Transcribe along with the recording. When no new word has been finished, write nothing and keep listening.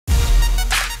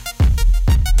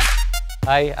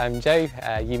Hi, I'm Joe.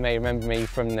 You may remember me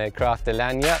from the Crafter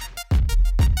Land Yacht.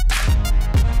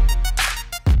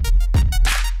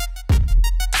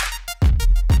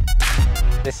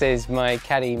 This is my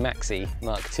Caddy Maxi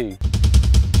Mark II.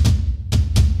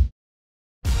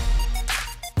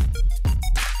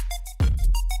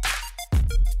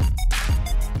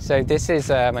 So this is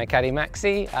my Caddy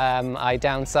Maxi. I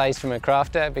downsized from a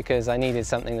Crafter because I needed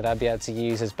something that I'd be able to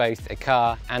use as both a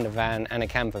car and a van and a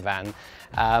camper van.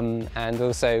 And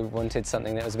also wanted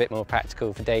something that was a bit more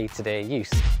practical for day-to-day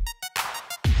use.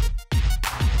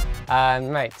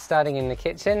 Right, starting in the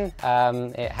kitchen,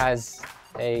 it has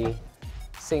a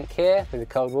sink here with a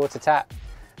cold water tap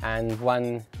and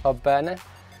one hob burner.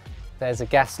 There's a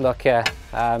gas locker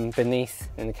beneath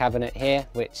in the cabinet here,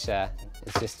 which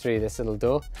is just through this little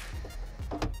door.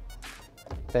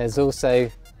 There's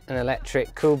also an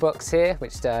electric cool box here,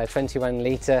 which is a 21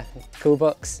 litre cool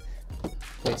box,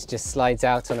 which just slides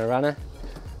out on a runner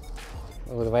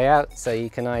all the way out. So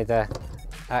you can either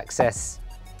access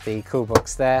the cool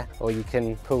box there, or you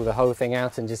can pull the whole thing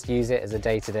out and just use it as a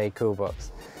day-to-day cool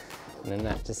box. And then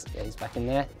that just goes back in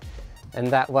there. And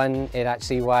that one, it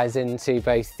actually wires into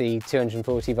both the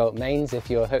 240 volt mains if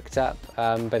you're hooked up,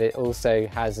 but it also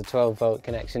has a 12 volt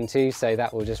connection too, so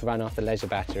that will just run off the leisure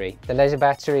battery. The leisure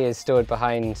battery is stored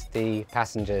behind the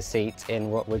passenger seat in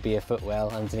what would be a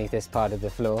footwell underneath this part of the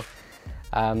floor.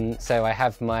 So I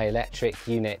have my electric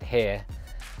unit here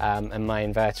and my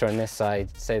inverter on this side,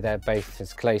 so they're both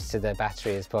as close to the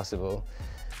battery as possible.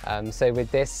 So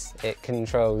with this, it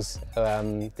controls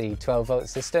the 12 volt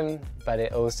system, but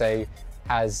it also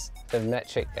has the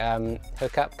electric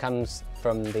hookup comes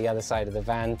from the other side of the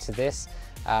van to this,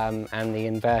 and the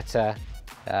inverter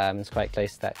is quite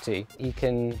close to that too. You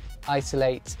can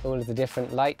isolate all of the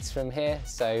different lights from here.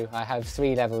 So I have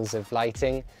 3 levels of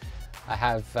lighting. I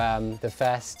have the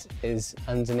first is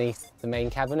underneath the main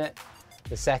cabinet,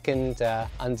 the second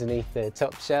underneath the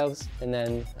top shelves, and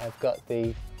then I've got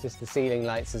just the ceiling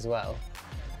lights as well.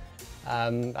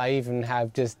 I even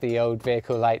have just the old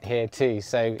vehicle light here too,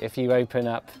 so if you open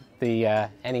up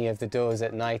any of the doors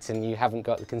at night and you haven't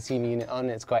got the consumer unit on,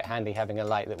 it's quite handy having a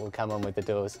light that will come on with the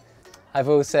doors. I've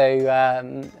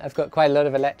also I've got quite a lot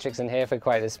of electrics in here for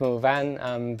quite a small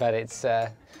van, but it's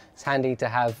handy to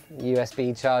have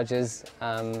USB chargers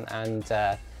and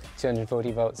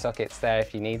 240 volt sockets there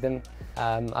if you need them.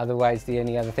 Otherwise, the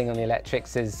only other thing on the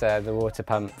electrics is the water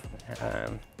pump,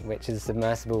 which is a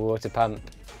submersible water pump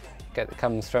that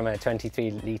comes from a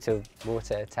 23 litre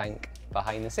water tank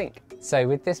behind the sink. So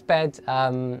with this bed,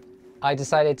 I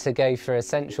decided to go for a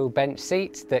central bench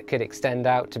seat that could extend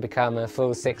out to become a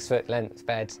full 6 foot length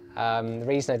bed. The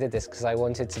reason I did this because I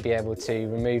wanted to be able to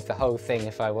remove the whole thing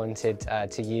if I wanted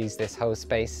to use this whole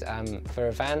space for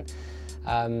a van.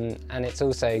 And it's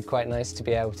also quite nice to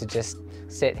be able to just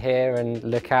sit here and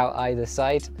look out either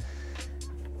side.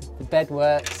 The bed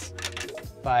works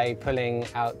by pulling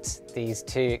out these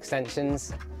 2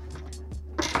 extensions.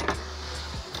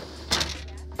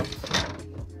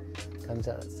 Comes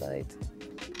out that side.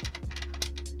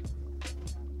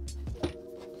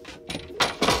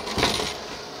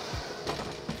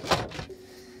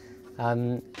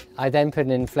 I then put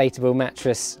an inflatable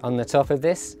mattress on the top of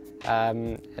this.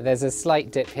 There's a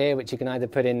slight dip here which you can either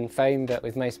put in foam, but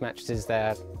with most mattresses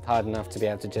they're hard enough to be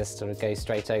able to just sort of go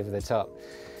straight over the top.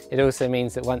 It also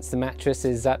means that once the mattress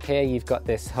is up here, you've got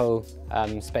this whole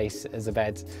space as a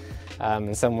bed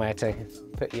and somewhere to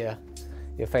put your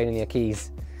phone and your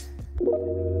keys.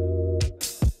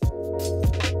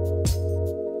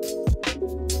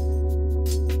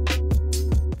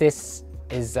 This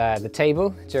is the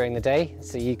table during the day,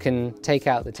 so you can take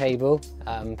out the table,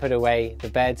 put away the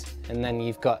bed, and then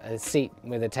you've got a seat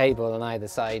with a table on either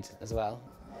side as well.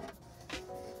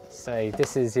 So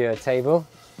this is your table,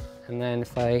 and then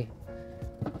if I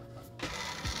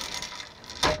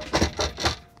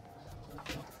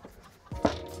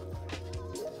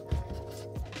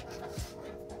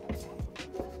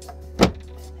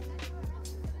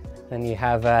then you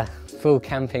have a full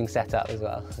camping setup as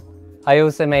well. I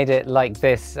also made it like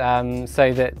this,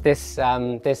 so that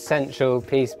this central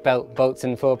piece bolts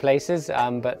in 4 places,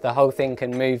 but the whole thing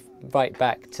can move right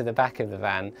back to the back of the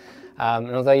van.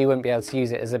 And although you wouldn't be able to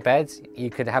use it as a bed,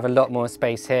 you could have a lot more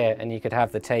space here, and you could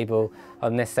have the table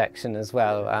on this section as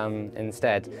well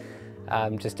instead.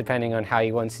 Just depending on how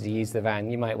you wanted to use the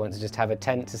van. You might want to just have a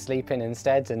tent to sleep in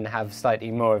instead and have slightly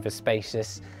more of a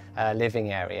spacious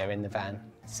living area in the van.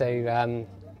 So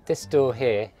this door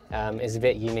here is a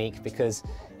bit unique because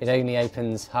it only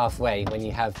opens halfway when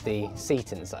you have the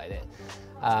seat inside it.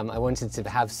 I wanted to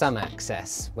have some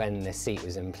access when the seat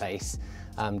was in place,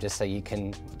 just so you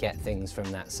can get things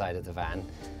from that side of the van.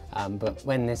 But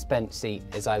when this bench seat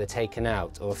is either taken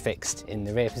out or fixed in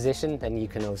the rear position, then you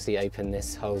can obviously open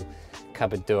this whole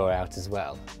cupboard door out as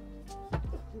well.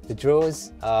 The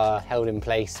drawers are held in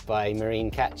place by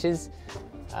marine catches,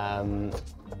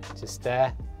 just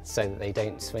there, so that they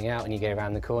don't swing out when you go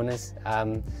around the corners.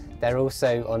 They're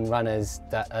also on runners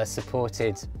that are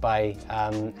supported by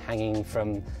hanging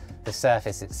from the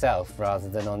surface itself rather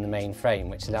than on the main frame,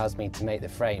 which allows me to make the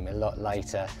frame a lot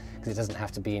lighter because it doesn't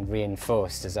have to be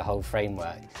reinforced as a whole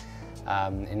framework.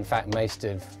 In fact, most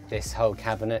of this whole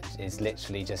cabinet is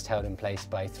literally just held in place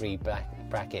by 3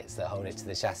 brackets that hold it to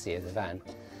the chassis of the van.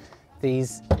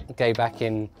 These go back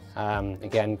in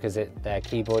again because they're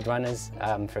keyboard runners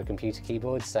for a computer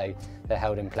keyboard, so they're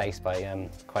held in place by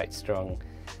quite strong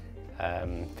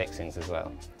fixings as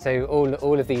well. So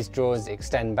all of these drawers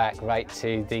extend back right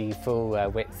to the full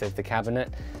width of the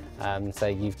cabinet. So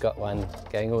you've got one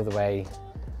going all the way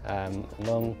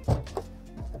along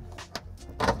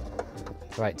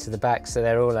right to the back. So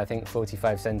they're all, I think,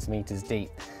 45 centimeters deep,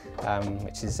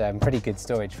 which is pretty good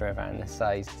storage for a van this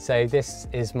size. So this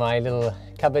is my little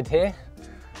cupboard here.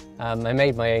 I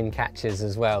made my own catches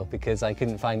as well because I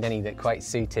couldn't find any that quite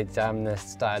suited the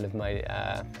style of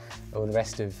my or the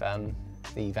rest of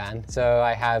the van. So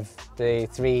I have the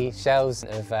 3 shelves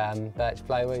of birch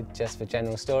plywood just for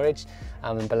general storage,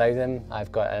 and below them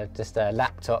I've got just a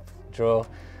laptop drawer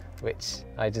which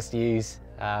I just use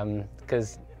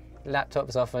because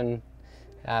laptops often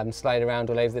slide around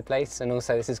all over the place, and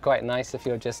also this is quite nice if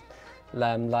you're just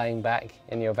lying back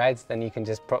in your bed, then you can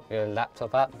just prop your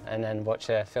laptop up and then watch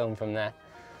a film from there,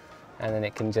 and then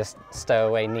it can just stow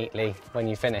away neatly when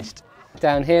you've finished.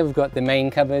 Down here we've got the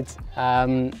main cupboard,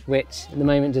 which at the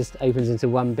moment just opens into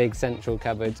one big central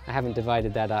cupboard. I haven't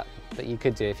divided that up, but you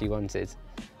could do if you wanted.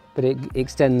 But it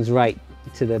extends right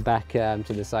to the back, to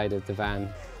the side of the van.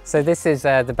 So this is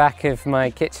the back of my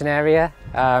kitchen area.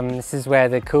 This is where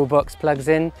the cool box plugs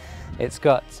in. It's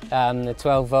got the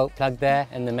 12-volt plug there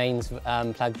and the mains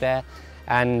plug there,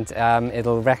 and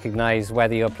it'll recognise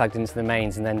whether you're plugged into the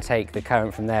mains and then take the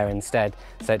current from there instead,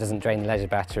 so it doesn't drain the leisure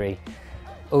battery.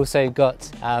 Also got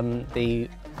the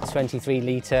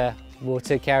 23-litre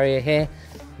water carrier here,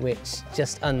 which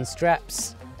just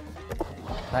unstraps.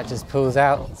 That just pulls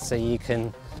out, so you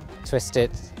can twist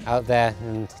it out there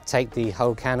and take the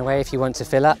whole can away if you want to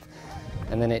fill up,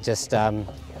 and then it just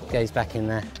goes back in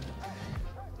there,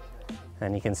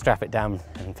 and you can strap it down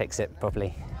and fix it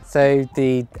properly. So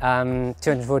the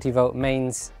 240-volt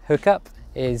mains hookup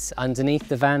is underneath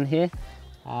the van here,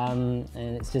 and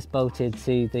it's just bolted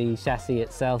to the chassis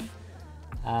itself,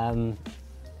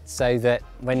 so that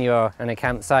when you're in a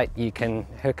campsite you can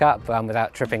hook up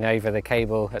without tripping over the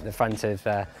cable at the front of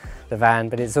the van.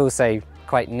 But it's also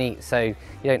quite neat, so you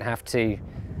don't have to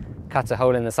cut a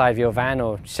hole in the side of your van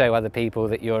or show other people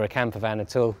that you're a camper van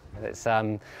at all. It's,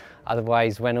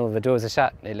 otherwise, when all the doors are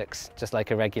shut, it looks just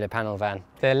like a regular panel van.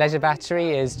 The leisure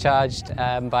battery is charged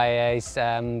by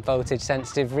a voltage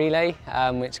sensitive relay,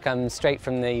 which comes straight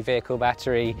from the vehicle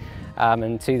battery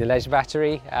and to the leisure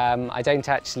battery. I don't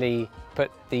actually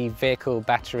put the vehicle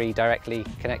battery directly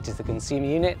connected to the consumer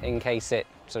unit in case it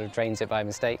sort of drains it by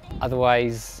mistake.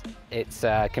 Otherwise, it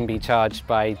can be charged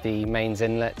by the mains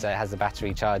inlet. It has a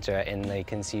battery charger in the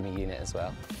consumer unit as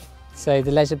well. So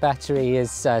the leisure battery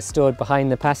is stored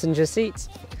behind the passenger seat,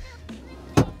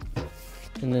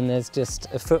 and then there's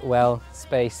just a footwell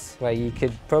space where you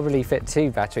could probably fit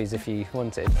 2 batteries if you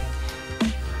wanted.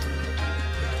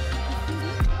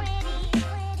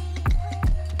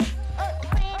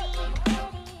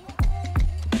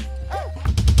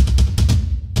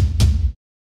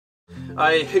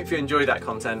 I hope you enjoyed that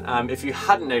content. If you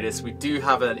hadn't noticed, we do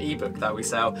have an ebook that we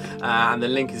sell, and the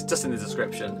link is just in the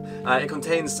description. It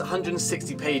contains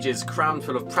 160 pages crammed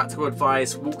full of practical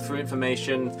advice, walkthrough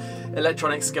information,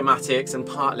 electronic schematics and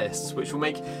part lists, which will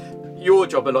make your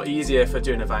job a lot easier for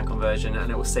doing a van conversion,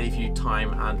 and it will save you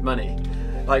time and money.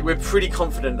 Like, we're pretty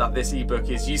confident that this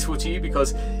ebook is useful to you,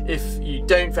 because if you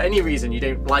don't, for any reason, you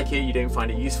don't like it, you don't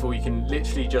find it useful, you can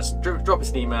literally just drop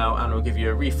us an email and we'll give you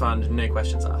a refund, no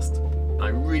questions asked. I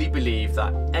really believe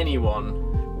that anyone,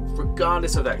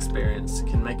 regardless of their experience,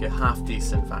 can make a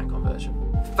half-decent van conversion.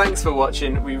 Thanks for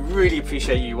watching. We really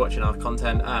appreciate you watching our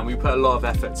content, and we put a lot of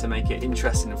effort to make it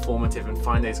interesting, informative, and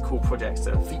find those cool projects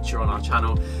that feature on our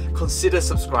channel. Consider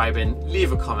subscribing,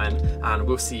 leave a comment, and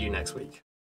we'll see you next week.